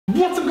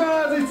What's up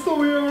guys, it's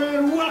Tom here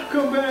and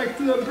welcome back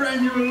to the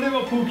brand new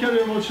Liverpool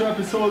Career Mode show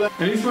episode.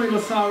 And Ismail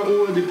Assar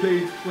already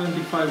played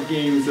 25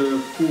 games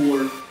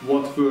for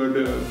Watford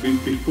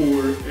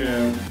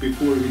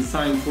before he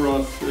signed for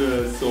us,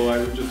 so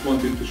I just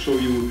wanted to show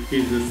you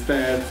his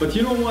stats. But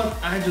you know what,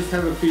 I just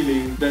have a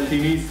feeling that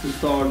he needs to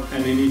start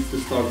and he needs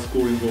to start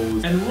scoring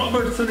goals. And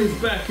Robertson is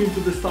back into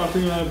the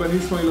starting lineup and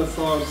Ismail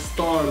Assar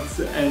starts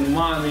and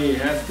Mane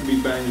has to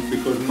be benched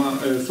because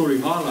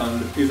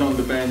Haaland is on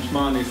the bench.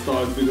 Mane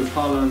starts because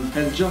Haaland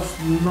has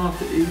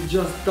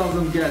just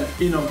doesn't get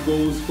enough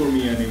goals for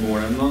me anymore.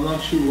 I'm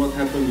not sure what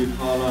happened with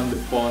Haaland,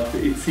 but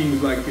it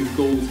seems like his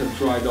goals have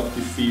dried up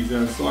this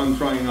season, so I'm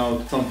trying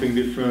out something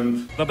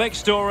different. The big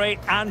story,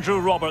 Andrew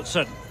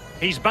Robertson.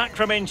 He's back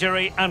from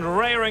injury and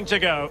raring to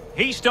go.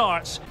 He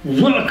starts.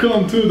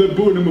 Welcome to the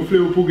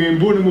Bournemouth-Liverpool game.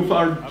 Bournemouth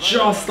are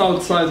just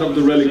outside of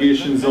the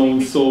relegation zone,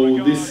 so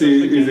this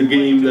is a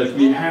game that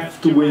we have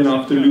to win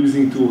after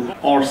losing to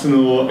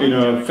Arsenal in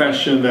a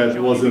fashion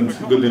that wasn't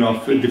good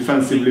enough.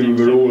 Defensively,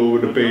 we were all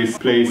over the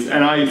place,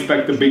 and I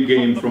expect a big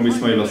game from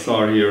Ismail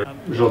Assar here.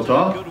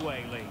 Jota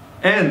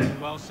and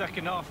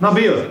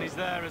Nabil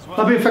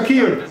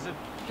Fekir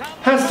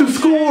has to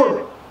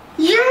score.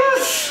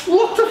 Yes!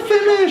 What a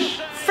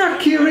finish!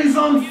 Fekir is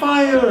on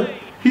fire!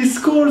 He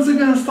scores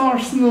against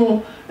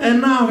Arsenal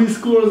and now he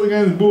scores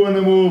against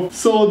Bournemouth.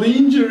 So the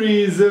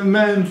injuries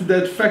meant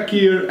that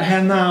Fekir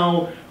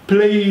now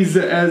plays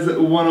as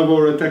one of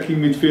our attacking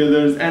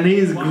midfielders and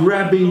he's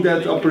grabbing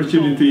that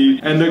opportunity.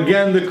 And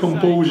again the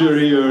composure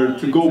here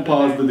to go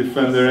past the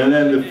defender and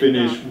then the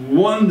finish.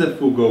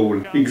 Wonderful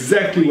goal.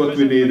 Exactly what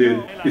we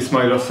needed.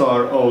 Ismail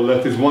Assar, oh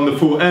that is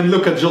wonderful. And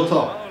look at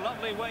Jota.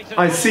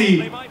 I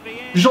see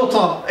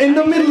Jota in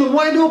the middle,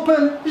 wide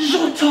open.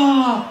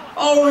 Jota,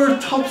 our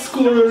top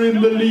scorer in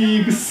the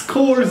league,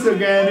 scores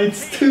again.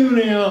 It's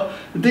 2-0.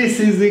 This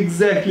is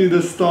exactly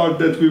the start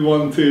that we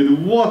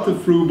wanted. What a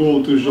through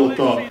ball to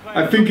Jota.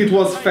 I think it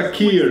was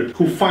Fekir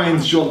who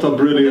finds Jota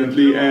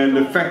brilliantly, and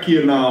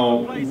Fekir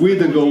now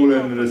with a goal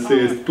and an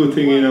assist,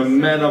 putting in a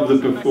man of the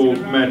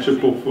match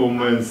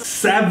performance.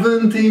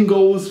 17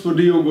 goals for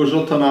Diogo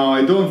Jota now.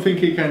 I don't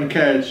think he can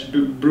catch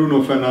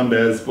Bruno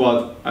Fernandes,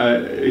 but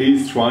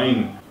he's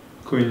trying.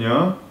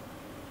 Cunha,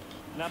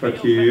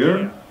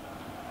 Fekir,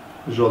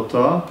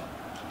 Jota,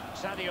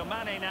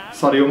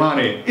 Sadio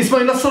Mane,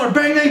 Ismail Assar,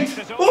 bang it!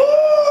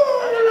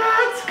 Oh,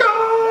 let's go!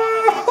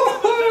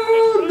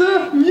 The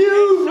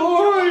new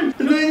boy,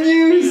 the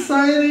new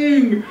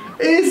signing,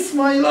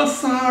 Ismail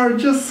Assar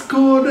just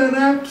scored an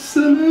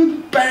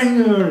absolute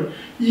banger.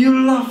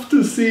 You love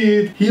to see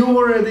it. He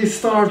already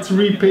starts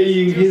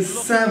repaying his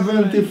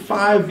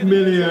 £75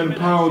 million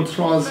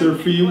transfer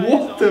fee.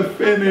 What a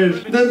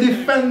finish. The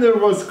defender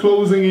was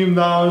closing him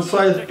down, so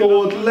I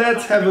thought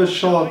let's have a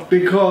shot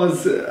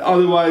because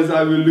otherwise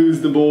I will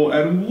lose the ball.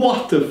 And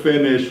what a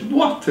finish,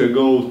 what a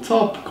goal,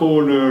 top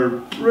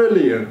corner,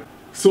 brilliant.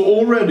 So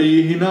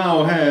already he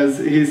now has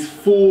his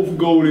 4th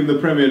goal in the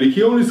Premier League.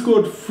 He only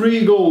scored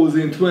 3 goals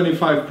in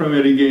 25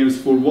 Premier League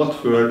games for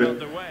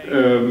Watford.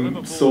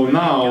 So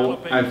now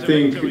I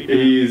think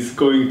he's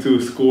going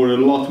to score a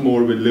lot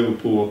more with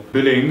Liverpool.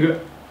 Billing,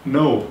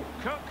 no.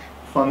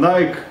 Van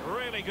Dijk,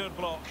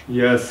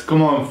 yes,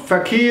 come on,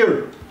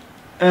 Fekir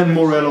and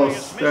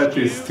Morelos. That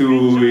is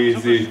too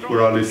easy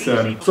for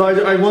Alisson. So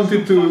I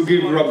wanted to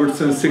give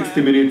Robertson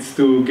 60 minutes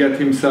to get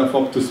himself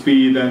up to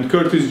speed, and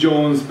Curtis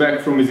Jones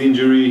back from his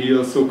injury, he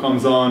also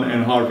comes on,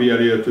 and Harvey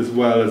Elliott as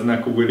well as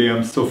Neco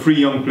Williams. So 3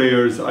 young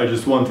players. I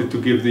just wanted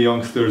to give the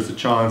youngsters a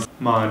chance.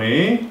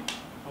 Mane.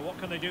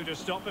 They do to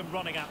stop him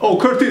running out. Oh,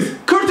 Curtis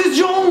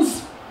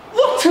Jones!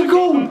 What a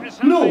goal!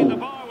 No!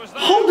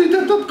 How did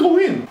that not go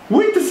in?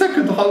 Wait a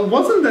second,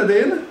 wasn't that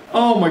in?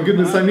 Oh my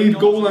goodness, I need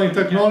goal line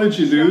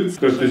technology, dudes.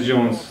 Curtis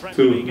Jones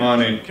to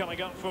Mane.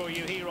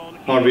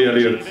 Harvey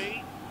Elliott.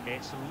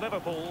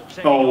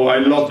 Oh, I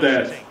love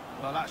that.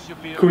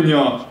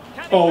 Cunha.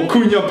 Oh,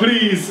 Cunha,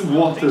 please!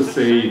 What a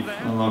save.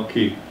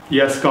 Unlucky.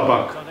 Yes,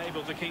 Kabak.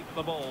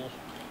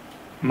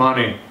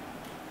 Mane.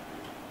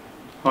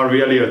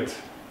 Harvey Elliott.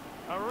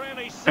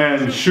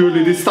 And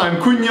surely this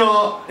time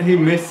Cunha, he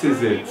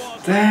misses it.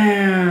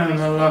 Damn,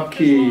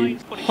 unlucky.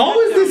 How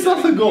is this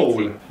not a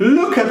goal?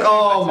 Look at,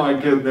 oh my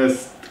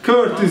goodness.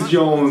 Curtis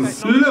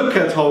Jones, look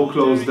at how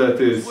close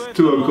that is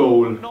to a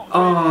goal.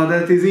 Ah,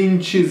 that is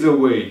inches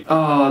away.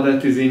 Ah,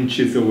 that is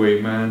inches away,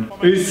 man.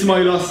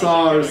 Ismail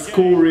Assar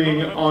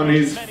scoring on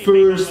his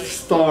first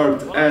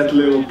start at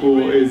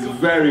Liverpool is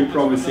very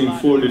promising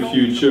for the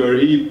future.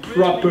 He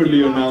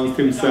properly announced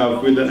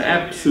himself with an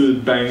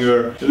absolute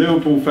banger. The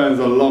Liverpool fans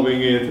are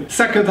loving it.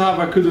 Second half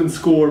I couldn't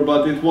score,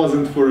 but it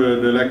wasn't for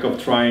the lack of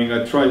trying.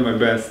 I tried my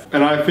best.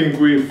 And I think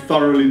we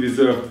thoroughly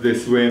deserved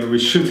this win. We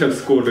should have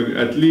scored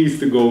at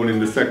least a goal in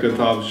the second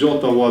half.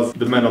 Jota was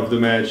the man of the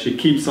match. He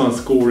keeps on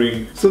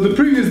scoring. So the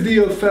previous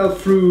deal fell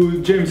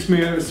through. James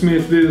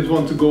Smith didn't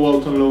want to go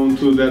out on loan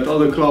to that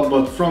other club,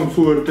 but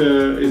Frankfurt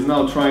is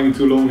now trying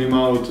to loan him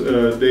out.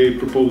 They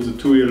proposed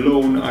a 2-year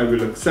loan. I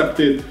will accept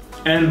it.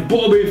 And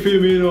Bobby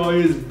Firmino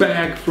is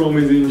back from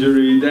his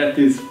injury. That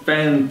is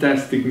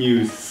fantastic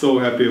news. So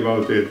happy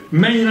about it.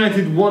 Man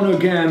United won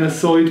again,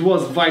 so it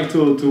was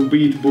vital to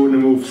beat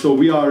Bournemouth. So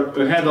we are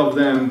ahead of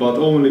them, but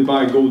only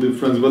by goal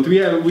difference. But we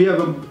have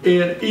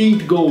an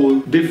 8 goal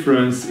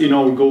difference in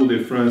our goal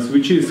difference,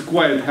 which is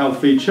quite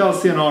healthy.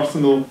 Chelsea and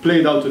Arsenal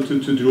played out a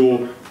 2-2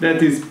 draw.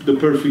 That is the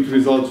perfect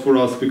result for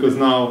us, because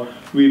now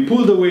we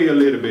pulled away a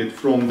little bit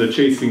from the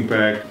chasing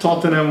pack.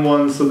 Tottenham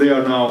won, so they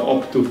are now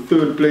up to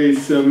 3rd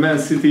place. Man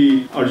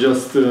City are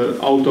just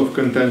out of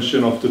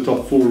contention of the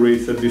top 4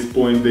 race at this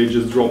point. They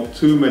just dropped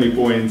too many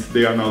points.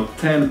 They are now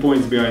 10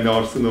 points behind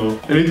Arsenal.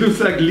 And it looks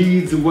like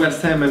Leeds,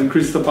 West Ham and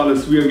Crystal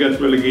Palace will get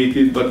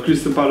relegated, but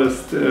Crystal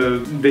Palace,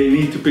 they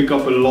need to pick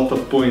up a lot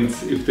of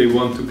points if they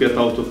want to get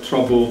out of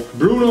trouble.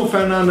 Bruno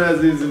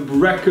Fernandes's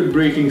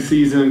record-breaking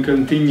season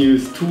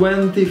continues.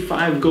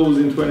 25 goals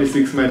in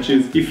 26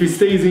 matches. If he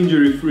stays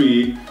injured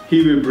free,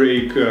 he will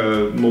break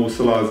Mo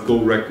Salah's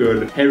goal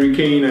record. Harry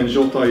Kane and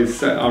Jota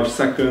are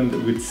second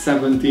with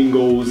 17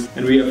 goals,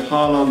 and we have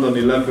Haaland on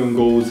 11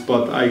 goals,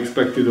 but I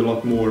expected a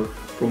lot more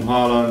from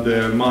Haaland.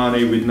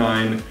 Mane with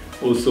 9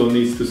 also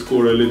needs to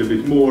score a little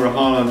bit more.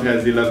 Haaland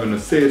has 11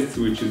 assists,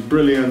 which is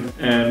brilliant.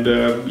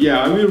 And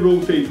yeah, I will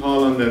rotate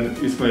Haaland and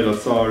Ismail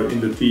Assar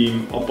in the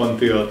team up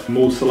until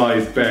Mo Salah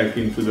is back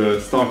into the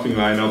starting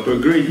lineup.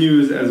 Great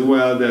news as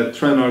well that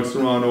Trent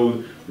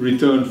Alexander-Arnold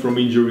returned from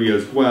injury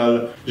as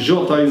well.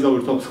 Jota is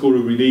our top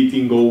scorer with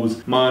 18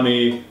 goals.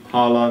 Mane,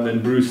 Haaland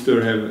and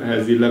Brewster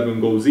has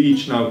 11 goals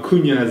each. Now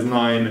Cunha has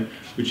 9,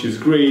 which is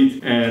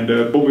great, and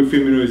Bobby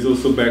Firmino is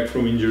also back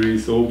from injury,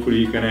 so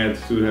hopefully he can add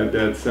to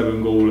that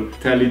 7-goal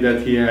tally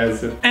that he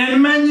has.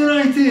 And Man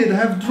United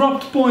have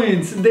dropped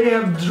points. They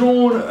have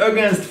drawn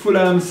against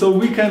Fulham, so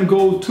we can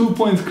go 2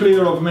 points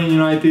clear of Man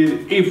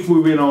United if we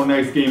win our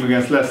next game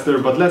against Leicester.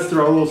 But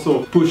Leicester are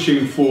also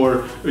pushing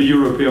for a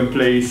European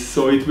place,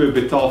 so it will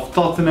be tough.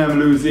 Tottenham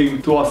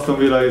losing to Aston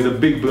Villa is a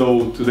big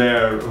blow to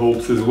their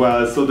hopes as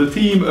well. So the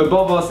team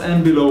above us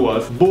and below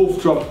us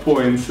both dropped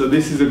points, so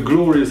this is a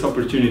glorious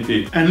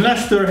opportunity. And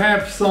Leicester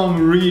have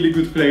some really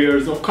good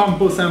players.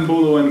 Ocampos,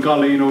 Embolo and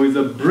Galeno is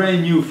a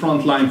brand new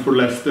front line for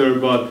Leicester,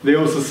 but they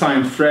also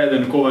signed Fred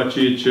and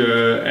Kovacic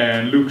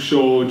and Luke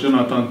Shaw,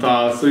 Jonathan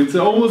Tah, so it's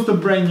almost a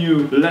brand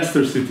new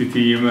Leicester City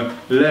team.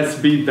 Let's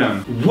beat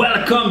them.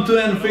 Welcome to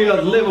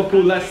Anfield,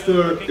 Liverpool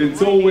Leicester.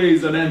 It's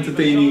always an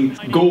entertaining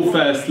go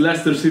fest.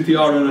 Leicester City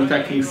are an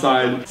attacking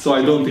side, so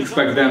I don't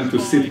expect them to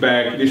sit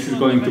back. This is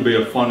going to be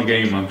a fun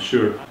game, I'm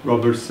sure.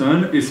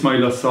 Robertson,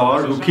 Ismail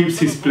Assar, who keeps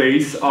his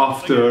place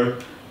after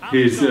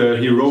his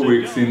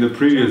heroics in the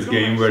previous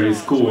game where he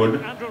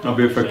scored.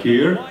 Nabil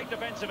Fekir,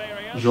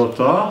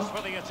 Jota,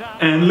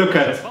 and look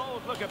at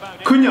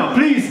Cunha,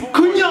 please!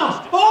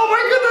 Cunha! Oh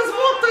my goodness,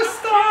 what a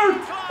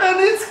start! And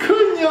it's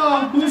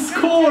Cunha who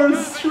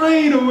scores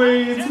straight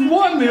away. It's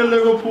 1-0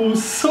 Liverpool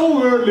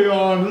so early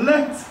on.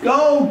 Let's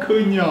go,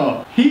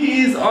 Cunha!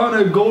 He is on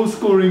a goal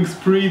scoring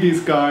spree, this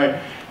guy.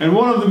 And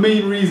one of the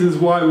main reasons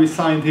why we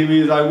signed him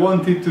is I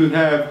wanted to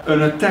have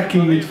an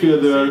attacking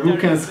midfielder who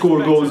can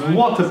score goals.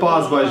 What a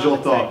pass by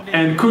Jota.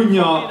 And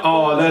Cunha,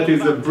 oh, that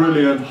is a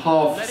brilliant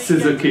half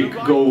scissor kick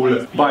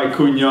goal by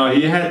Cunha.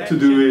 He had to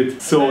do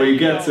it, so he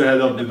gets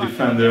ahead of the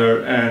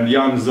defender. And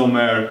Jan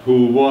Sommer,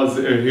 who was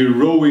a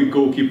heroic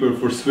goalkeeper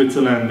for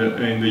Switzerland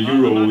in the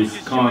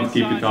Euros, can't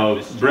keep it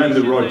out.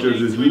 Brendan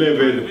Rodgers is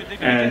livid,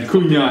 and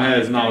Cunha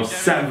has now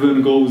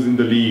 7 goals in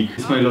the league.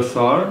 Ismail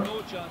Assar,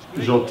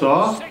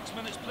 Jota,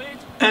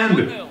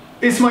 and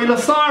Ismail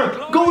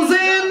Assar goes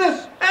in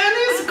and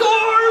he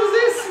scores!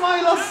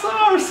 Ismail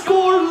Assar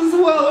scores as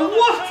well.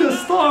 What a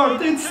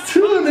start! It's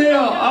 2-0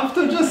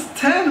 after just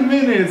 10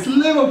 minutes.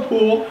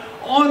 Liverpool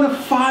on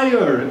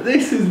fire.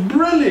 This is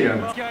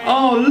brilliant.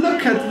 Oh,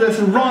 look at this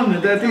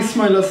run that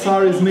Ismail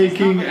Assar is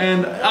making,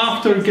 and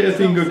after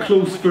getting a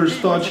close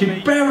first touch, he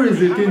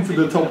buries it into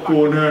the top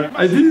corner.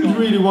 I didn't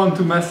really want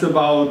to mess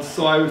about,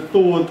 so I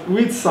thought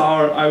with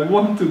Sarr, I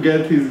want to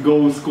get his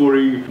goal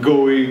scoring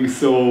going.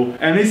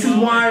 And this is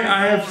why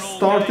I have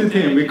started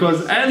him,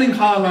 because Erling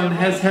Haaland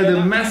has had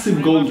a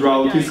massive goal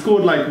drought. He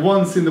scored like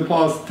once in the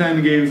past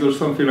 10 games or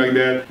something like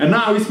that, and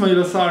now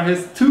Ismail Assar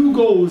has 2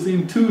 goals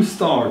in 2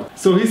 starts.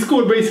 So he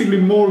scored basically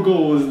more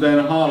goals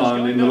than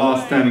Haaland in the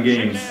last 10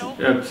 games.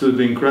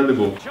 Absolutely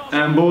incredible.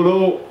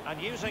 Embolo,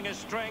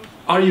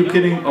 are you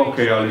kidding?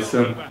 Okay,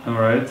 Alisson.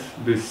 Alright,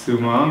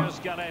 Bissouma.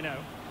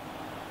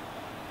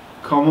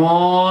 Come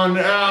on!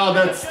 Oh,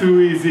 that's too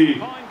easy.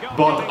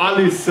 But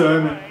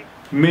Alisson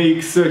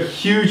makes a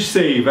huge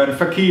save, and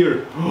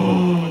Fekir.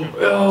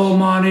 Oh,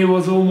 Mane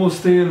was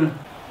almost in.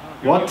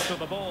 What?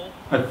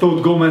 I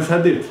thought Gomez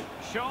had it.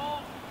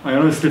 I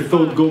honestly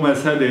thought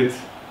Gomez had it.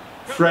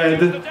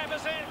 Fred.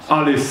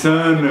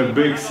 Alisson, a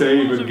big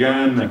save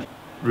again.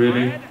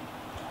 Really?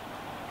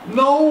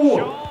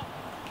 No!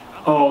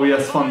 Oh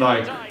yes, Van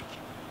Dijk.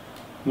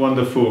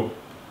 Wonderful.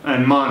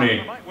 And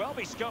Mane.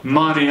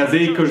 Mane has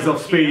acres of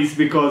space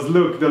because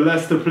look, the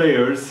Leicester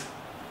players,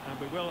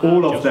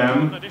 all of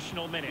them.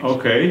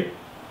 Okay.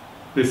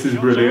 This is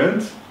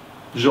brilliant.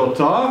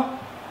 Jota.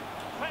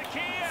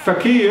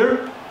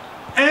 Fekir.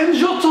 And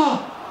Jota!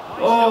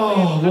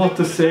 Oh, what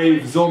a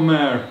save,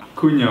 Sommer.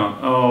 Cunha.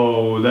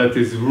 Oh, that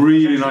is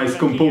really nice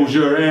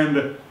composure.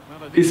 And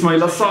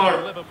Ismail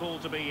Assar.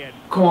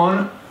 Come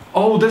on.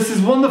 Oh, this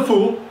is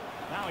wonderful.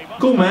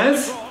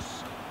 Gomez.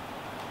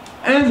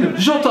 And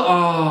Jota.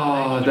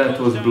 Ah, that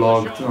was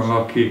blocked.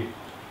 Unlucky.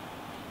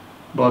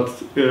 But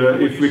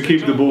if we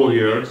keep the ball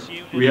here,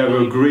 we have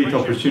a great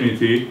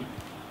opportunity.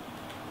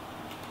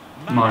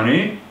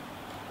 Mane.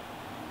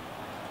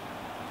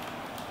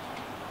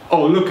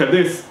 Oh, look at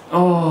this.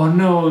 Oh,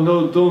 no,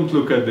 no, don't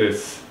look at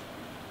this.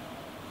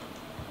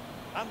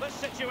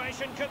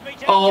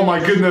 Oh my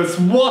goodness,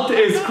 what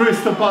is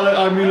Crystal Palace,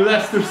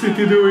 Leicester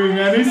City doing?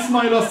 And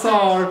Ismail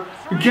Assar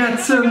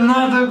gets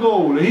another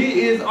goal.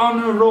 He is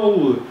on a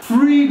roll.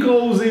 3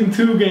 goals in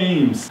 2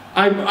 games.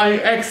 I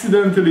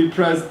accidentally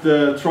pressed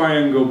the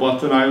triangle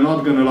button, I'm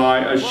not gonna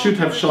lie. I should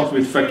have shot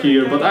with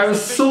Fekir, but I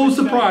was so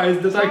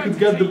surprised that I could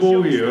get the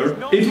ball here.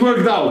 It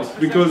worked out,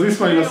 because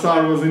Ismail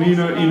Assar was in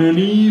an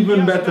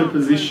even better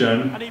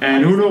position.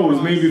 And who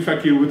knows, maybe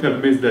Fekir would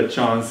have missed that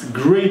chance.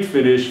 Great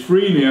finish,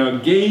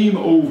 3-0, game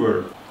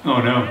over.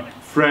 Oh no,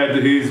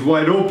 Fred, he's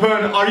wide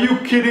open. Are you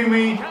kidding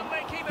me?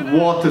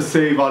 What a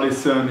save,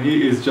 Alisson.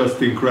 He is just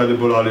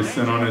incredible,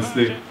 Alisson,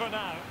 honestly.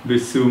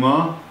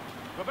 Bissouma.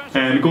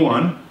 And go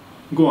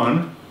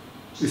on.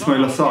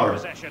 Ismail Assar.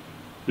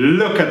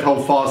 Look at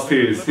how fast he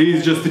is.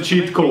 He's just a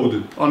cheat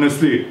code,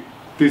 honestly.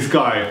 This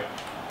guy.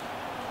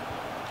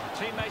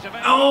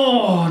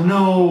 Oh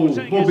no,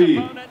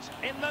 Bobby.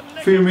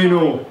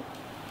 Firmino.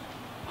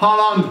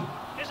 Haaland.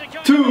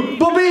 To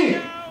Bobby.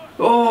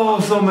 Oh,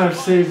 Sommer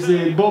saves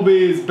it.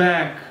 Bobby is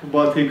back,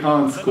 but he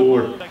can't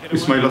score.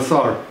 Ismail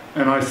Assar.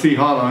 And I see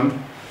Haaland.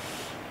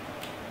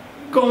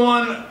 Go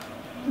on,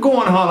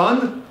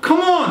 Haaland.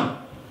 Come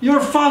on! You're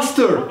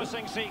faster.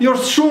 You're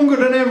stronger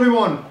than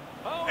everyone.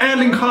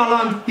 Erling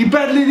Haaland, he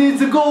badly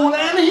needs a goal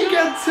and he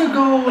gets a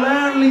goal.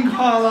 Erling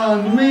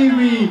Haaland,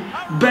 maybe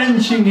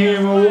benching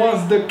him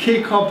was the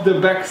kick up the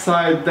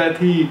backside that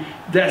he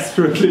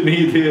desperately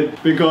needed.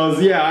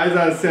 Because yeah, as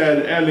I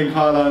said, Erling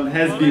Haaland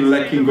has been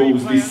lacking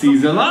goals this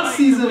season. Last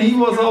season he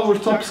was our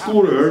top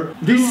scorer.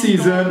 This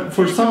season,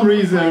 for some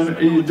reason,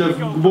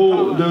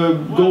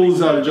 the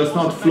goals are just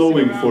not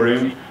flowing for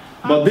him.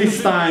 But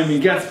this time he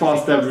gets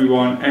past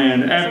everyone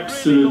and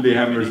absolutely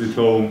hammers it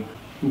home.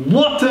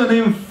 What an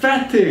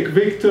emphatic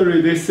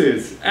victory this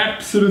is.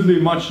 Absolutely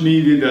much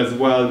needed as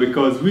well,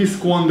 because we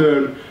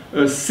squandered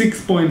a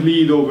 6-point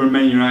lead over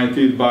Man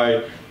United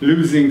by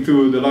losing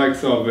to the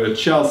likes of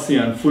Chelsea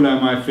and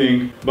Fulham, I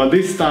think. But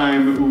this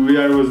time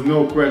there was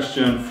no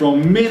question.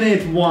 From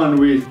minute 1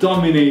 we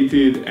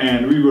dominated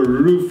and we were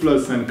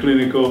ruthless and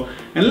clinical.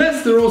 And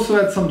Leicester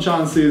also had some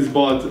chances,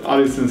 but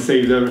Alisson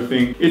saved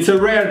everything. It's a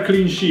rare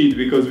clean sheet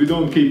because we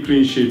don't keep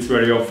clean sheets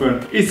very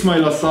often.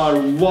 Ismail Assar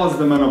was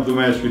the man of the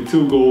match with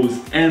 2 goals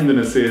and an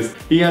assist.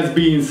 He has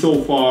been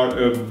so far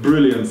a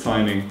brilliant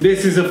signing.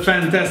 This is a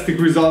fantastic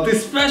result,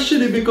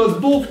 especially because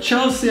both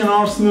Chelsea and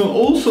Arsenal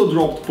also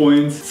dropped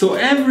points. So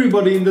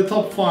everybody in the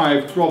top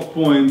 5 dropped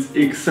points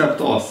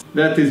except us.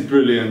 That is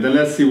brilliant. And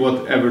let's see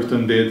what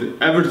Everton did.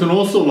 Everton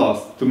also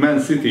lost to Man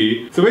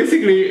City. So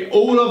basically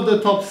all of the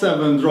top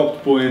 7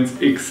 dropped points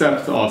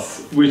except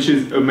us, which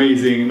is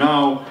amazing.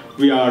 Now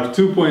we are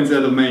 2 points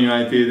ahead of Man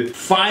United,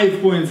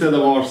 5 points ahead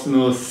of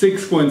Arsenal,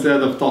 6 points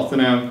ahead of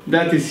Tottenham.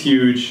 That is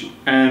huge,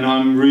 and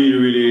I'm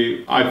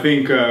really, I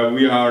think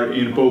we are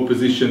in pole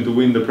position to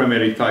win the Premier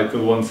League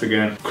title once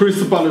again.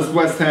 Crystal Palace,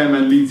 West Ham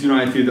and Leeds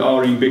United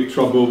are in big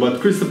trouble,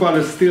 but Crystal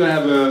Palace still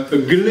have a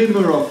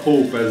glimmer of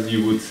hope, as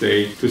you would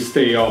say, to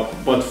stay up.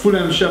 But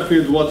Fulham,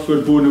 Sheffield,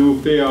 Watford,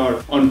 Bournemouth, they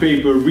are on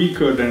paper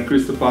weaker than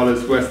Crystal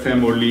Palace, West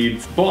Ham or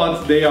Leeds,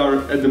 but they are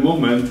at the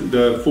moment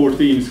the 4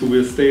 teams who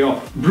will stay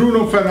up.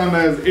 Bruno Fernandes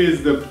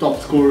is the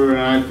top scorer,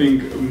 and I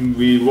think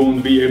we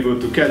won't be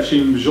able to catch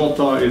him.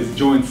 Jota is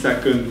joint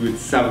second with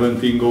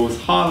 17 goals.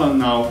 Haaland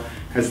now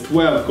has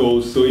 12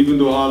 goals, so even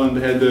though Haaland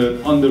had an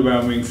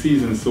underwhelming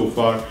season so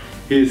far,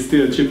 he is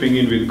still chipping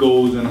in with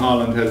goals, and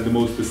Haaland has the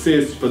most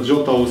assists, but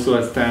Jota also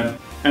has 10.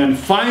 And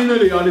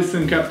finally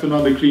Alisson kept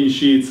another clean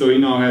sheet, so he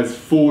now has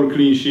 4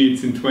 clean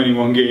sheets in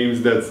 21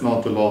 games. That's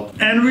not a lot.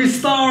 And we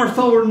start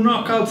our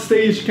knockout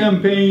stage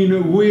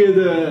campaign with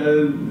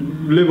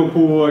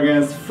Liverpool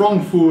against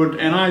Frankfurt,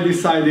 and I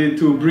decided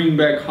to bring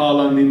back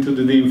Haaland into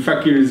the team.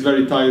 Fekir is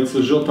very tired,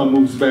 so Jota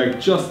moves back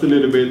just a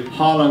little bit.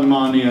 Haaland,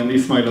 Mane and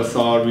Ismail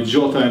Assar with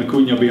Jota and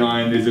Cunha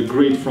behind is a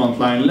great front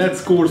line. Let's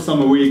score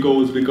some away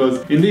goals,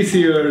 because in this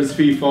year's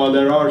FIFA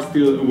there are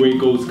still away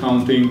goals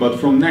counting, but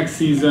from next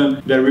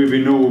season there will be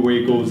no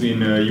away goals in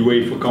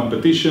UEFA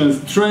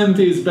competitions. Trent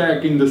is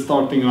back in the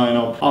starting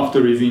lineup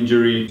after his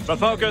injury. The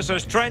focus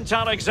is Trent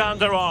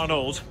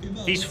Alexander-Arnold.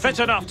 He's fit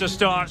enough to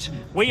start.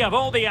 We have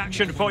all the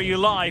action for you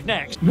live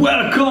next.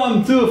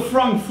 Welcome to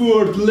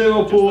Frankfurt,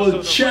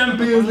 Liverpool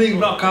Champions League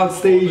knockout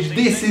stage.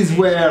 This is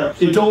where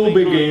it all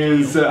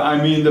begins.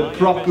 The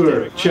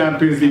proper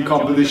Champions League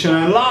competition.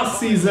 And last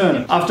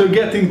season, after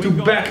getting to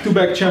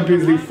back-to-back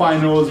Champions League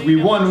finals, we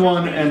won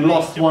one and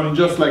lost one,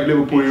 just like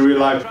Liverpool in real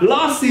life.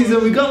 Last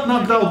season we got knocked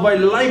knocked out by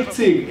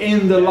Leipzig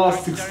in the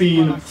last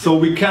 16, so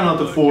we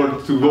cannot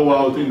afford to go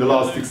out in the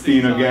last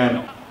 16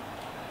 again.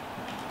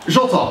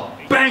 Jota,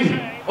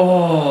 bang!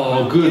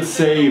 Oh, good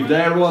save.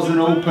 There was an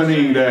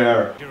opening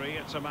there.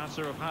 It's a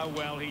matter of how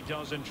well he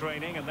does in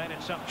training, and then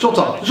it's up to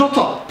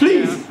Jota,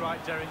 please!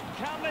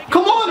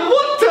 Come on,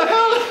 what the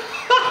hell?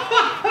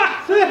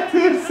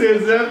 This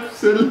is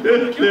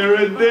absolutely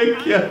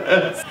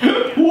ridiculous.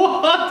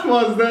 What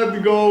was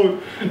that goal?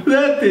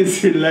 That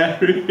is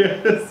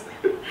hilarious.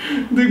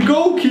 The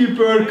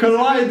goalkeeper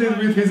collided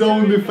with his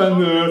own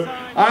defender.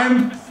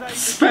 I'm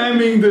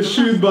spamming the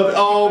shoot, but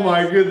oh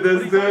my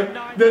goodness,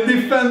 the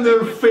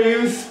defender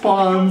face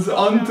spawns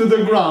onto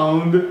the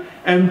ground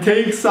and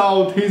takes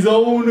out his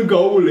own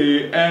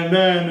goalie, and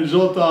then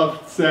Jota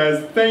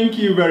says thank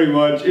you very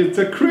much, it's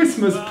a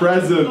Christmas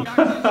present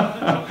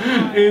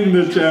in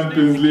the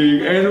Champions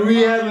League, and we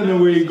have an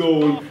away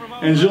goal,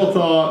 and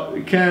Jota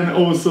can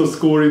also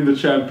score in the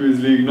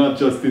Champions League, not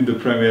just in the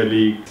Premier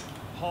League.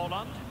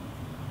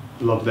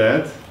 Love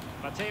that.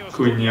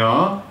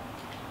 Cunha.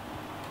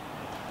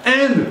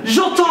 And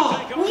Jota!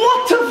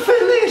 What a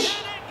finish!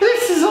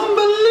 This is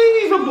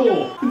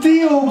unbelievable!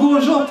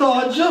 Diogo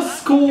Jota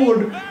just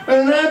scored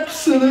an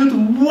absolute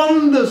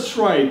wonder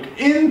strike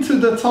into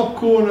the top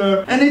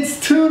corner, and it's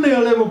 2-0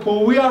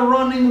 Liverpool. We are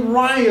running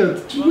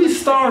riot. We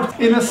start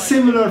in a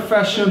similar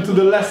fashion to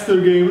the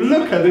Leicester game.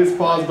 Look at this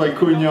pass by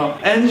Cunha,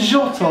 and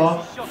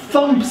Jota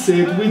thumps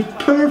it with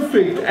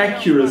perfect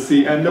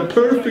accuracy and a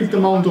perfect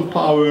amount of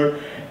power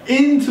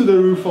into the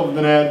roof of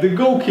the net. The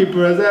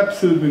goalkeeper has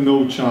absolutely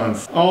no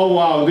chance. Oh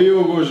wow,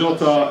 Diogo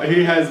Jota,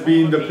 he has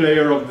been the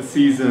player of the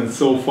season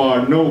so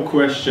far, no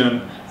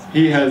question.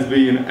 He has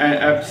been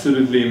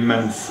absolutely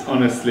immense,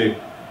 honestly.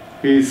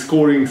 He's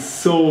scoring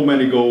so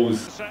many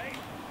goals.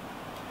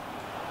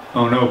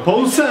 Oh no,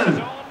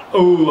 Poulsen!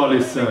 Oh,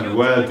 Alisson,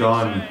 well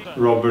done.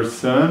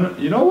 Robertson,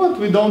 you know what,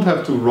 we don't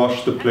have to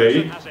rush the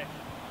play.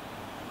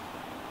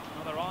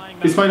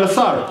 Ismail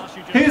Assar,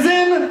 he's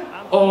in!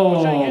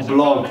 Oh,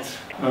 blocked.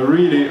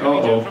 Really?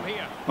 Uh-oh.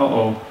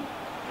 Uh-oh.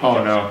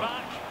 Oh no.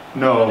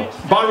 No.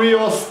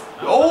 Barrios.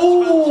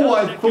 Oh,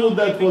 I thought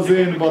that was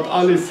in, but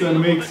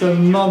Alisson makes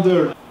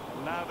another.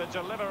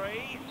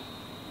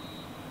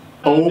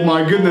 Oh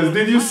my goodness,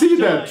 did you see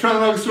that?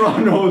 Trent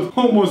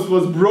almost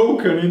was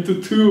broken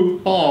into two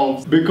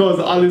halves because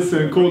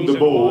Alisson caught the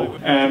ball.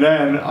 And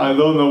then, I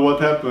don't know what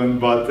happened,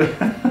 but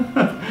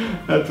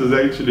that was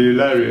actually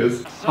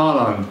hilarious.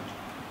 Haaland.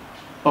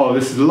 Oh,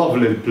 this is a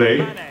lovely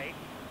play.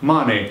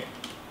 Mane.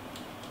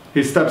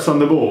 He steps on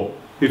the ball.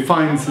 He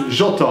finds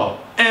Jota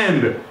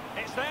and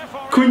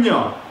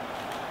Cunha.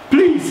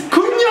 Please,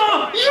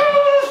 Cunha!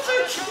 Yes,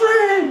 it's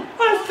free!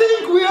 I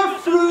think we are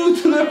through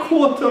to the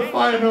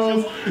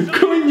quarterfinals.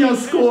 Cunha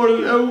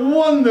scored a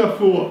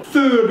wonderful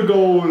third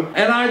goal,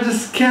 and I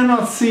just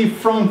cannot see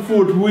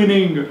Frankfurt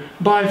winning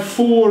by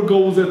 4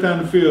 goals at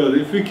Anfield.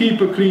 If we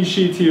keep a clean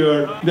sheet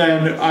here,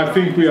 then I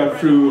think we are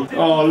through.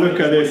 Oh,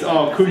 look at this.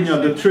 Oh,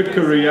 Cunha, the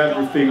trickery,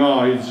 everything.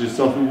 Oh, he's just,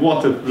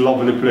 what a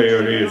lovely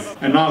player he is.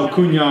 And now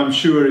Cunha, I'm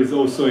sure, is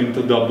also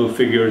into double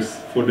figures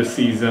for the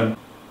season.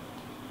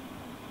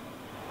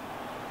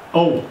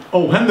 Oh,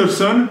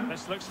 Henderson.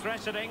 This looks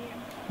threatening.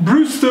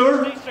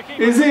 Brewster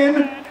is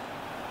in.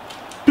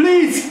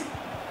 Please.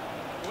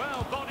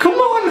 Come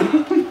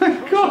on. Oh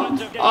my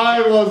God.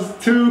 I was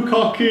too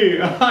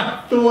cocky.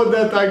 I thought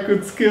that I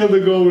could skill the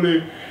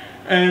goalie.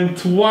 And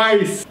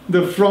twice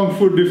the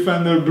Frankfurt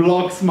defender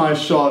blocks my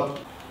shot.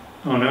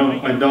 Oh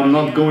no, I'm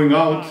not going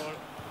out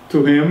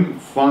to him.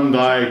 Van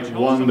Dijk,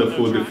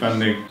 wonderful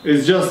defending.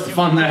 It's just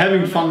fun.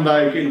 Having Van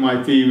Dijk in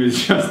my team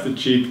is just a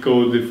cheat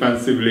code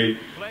defensively.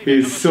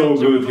 He's so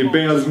good, he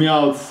bails me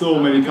out so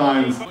many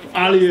times.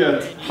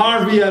 Elliott,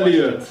 Harvey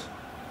Elliott.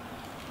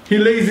 He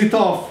lays it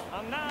off.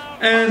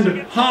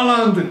 And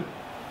Haaland,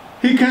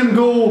 he can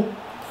go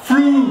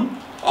through.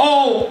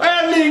 Oh,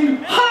 Erling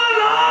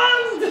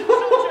Haaland!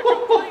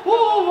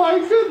 Oh my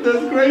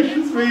goodness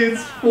gracious me,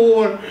 it's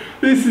 4.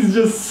 This is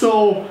just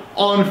so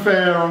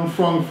unfair on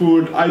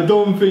Frankfurt. I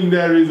don't think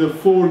there is a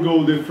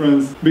 4-goal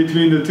difference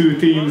between the two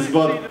teams,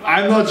 but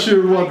I'm not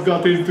sure what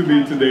got into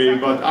me today,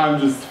 but I'm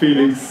just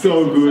feeling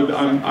so good.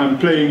 I'm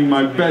playing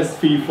my best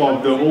FIFA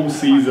of the whole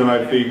season,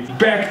 I think.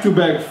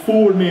 Back-to-back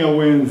 4-0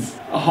 wins.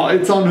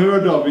 It's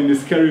unheard of in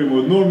this career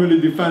mode. Normally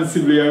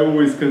defensively I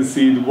always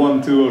concede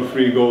 1, 2 or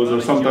 3 goals,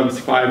 or sometimes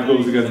 5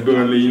 goals against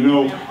Burnley. You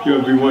know, you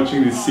have been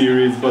watching this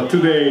series, but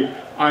today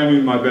I'm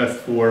in my best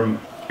form.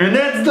 And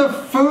that's the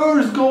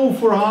first goal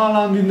for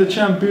Haaland in the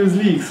Champions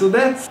League. So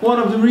that's one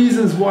of the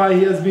reasons why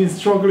he has been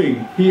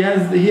struggling. He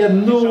had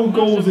no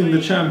goals in the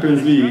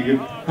Champions League.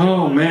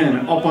 Oh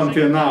man, up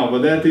until now. But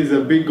that is a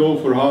big goal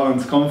for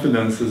Haaland's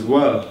confidence as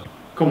well.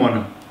 Come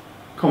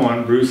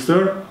on,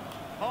 Brewster.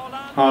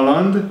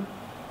 Haaland.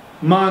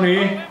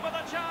 Mane.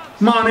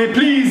 Mane,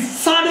 please!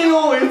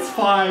 Sadio! It's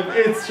 5.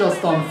 It's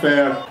just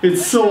unfair.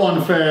 It's so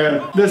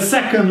unfair. The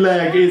second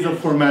leg is a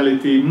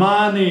formality.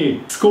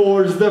 Mane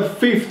scores the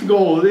 5th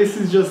goal. This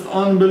is just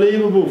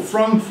unbelievable.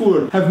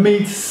 Frankfurt have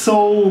made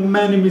so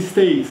many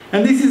mistakes.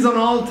 And this is an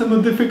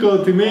ultimate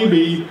difficulty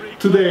maybe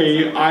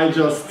today I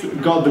just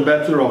got the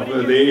better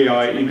of the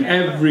AI. In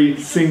every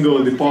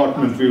single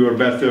department we were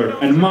better.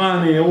 And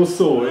Mane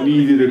also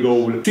needed a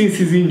goal. Since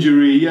his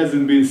injury he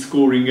hasn't been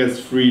scoring as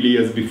freely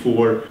as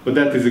before, but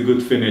that is a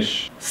good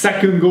finish.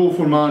 Second goal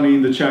for Mane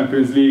in the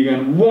Champions League,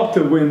 and what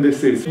a win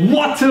this is.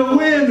 What a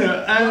win!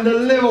 And the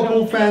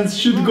Liverpool fans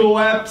should go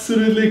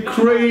absolutely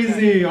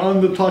crazy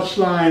on the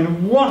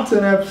touchline. What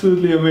an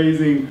absolutely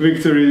amazing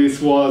victory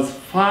this was.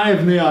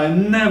 5-0, I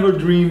never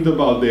dreamed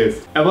about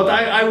this. But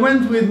I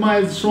went with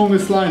my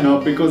strongest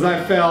lineup because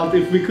I felt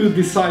if we could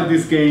decide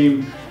this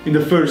game in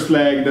the first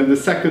leg, then the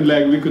second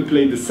leg we could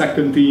play the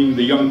second team,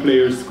 the young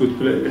players could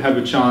have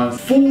a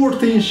chance.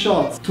 14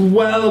 shots,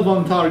 12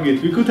 on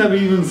target, we could have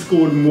even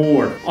scored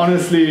more.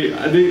 Honestly,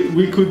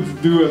 we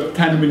could do a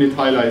 10-minute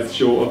highlights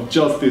show of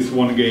just this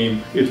one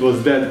game. It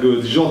was that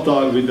good.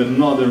 Jota with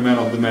another man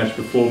of the match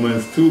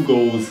performance, 2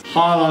 goals.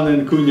 Haaland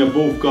and Cunha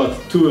both got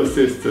 2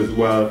 assists as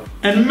well.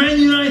 And Man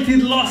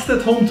United lost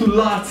at home to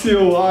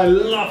Lazio. I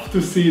love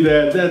to see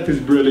that. That is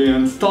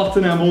brilliant.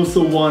 Tottenham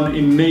also won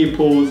in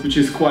Naples, which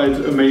is quite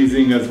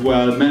amazing as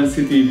well. Man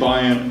City,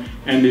 Bayern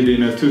ended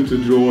in a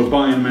 2-2 draw.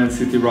 Bayern, Man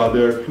City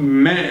rather.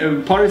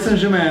 Paris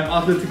Saint-Germain,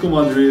 Atletico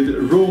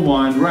Madrid,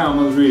 Roma and Real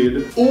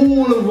Madrid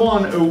all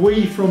won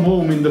away from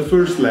home in the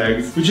first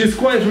legs, which is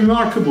quite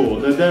remarkable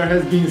that there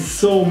has been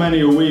so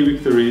many away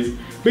victories.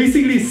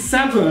 Basically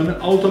 7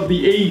 out of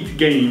the 8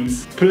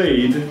 games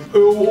played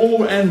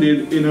all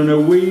ended in an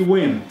away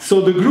win.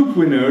 So the group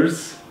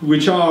winners,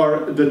 which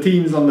are the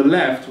teams on the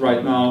left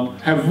right now,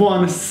 have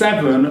won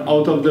 7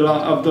 out of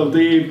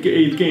the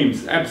 8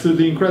 games.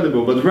 Absolutely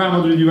incredible. But Real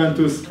Madrid,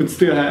 Juventus could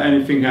still have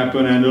anything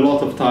happen, and a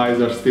lot of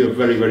ties are still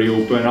very, very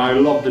open. I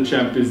love the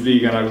Champions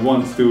League and I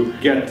want to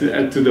get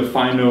to the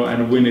final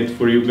and win it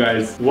for you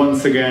guys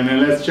once again.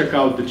 And let's check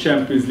out the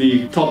Champions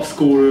League top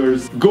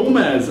scorers.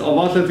 Gomez of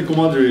Atletico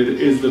Madrid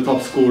is the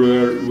top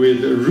scorer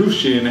with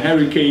Rushin.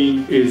 Harry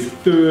Kane is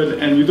 3rd,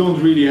 and we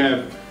don't really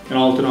have an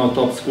out-and-out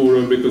top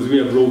scorer because we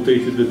have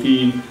rotated the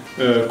team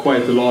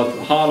quite a lot.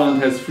 Haaland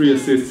has 3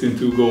 assists in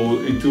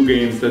 2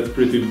 games. That's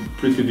pretty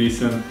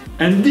decent.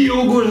 And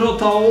Diogo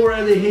Jota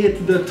already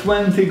hit the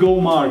 20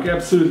 goal mark.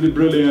 Absolutely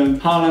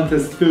brilliant. Haaland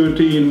has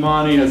 13,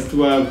 Mane has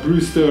 12,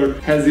 Brewster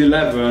has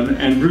 11,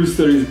 and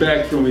Brewster is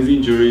back from his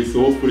injury,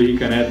 so hopefully he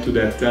can add to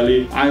that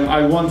tally.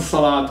 I want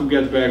Salah to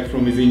get back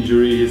from his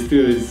injury. He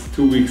still is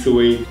 2 weeks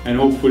away, and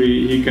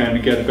hopefully he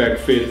can get back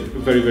fit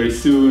very, very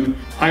soon.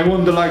 I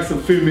want the likes of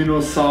Firmino,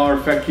 Sarr,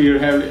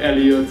 Fekir,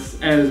 Elliott,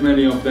 as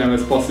many of them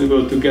as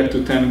possible to get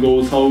to 10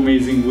 goals. How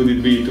amazing would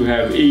it be to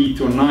have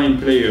 8 or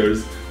 9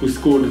 players who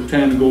scored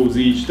 10 goals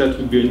each? That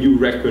would be a new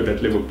record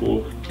at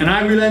Liverpool. And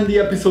I will end the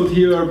episode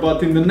here,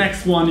 but in the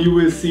next one you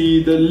will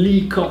see the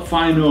League Cup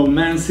final,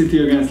 Man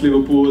City against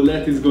Liverpool.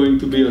 That is going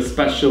to be a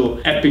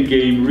special, epic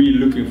game. Really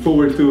looking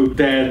forward to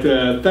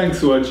that. Thanks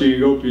for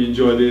watching. Hope you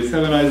enjoyed this.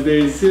 Have a nice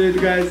day. See you later,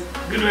 guys.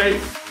 Good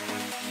night.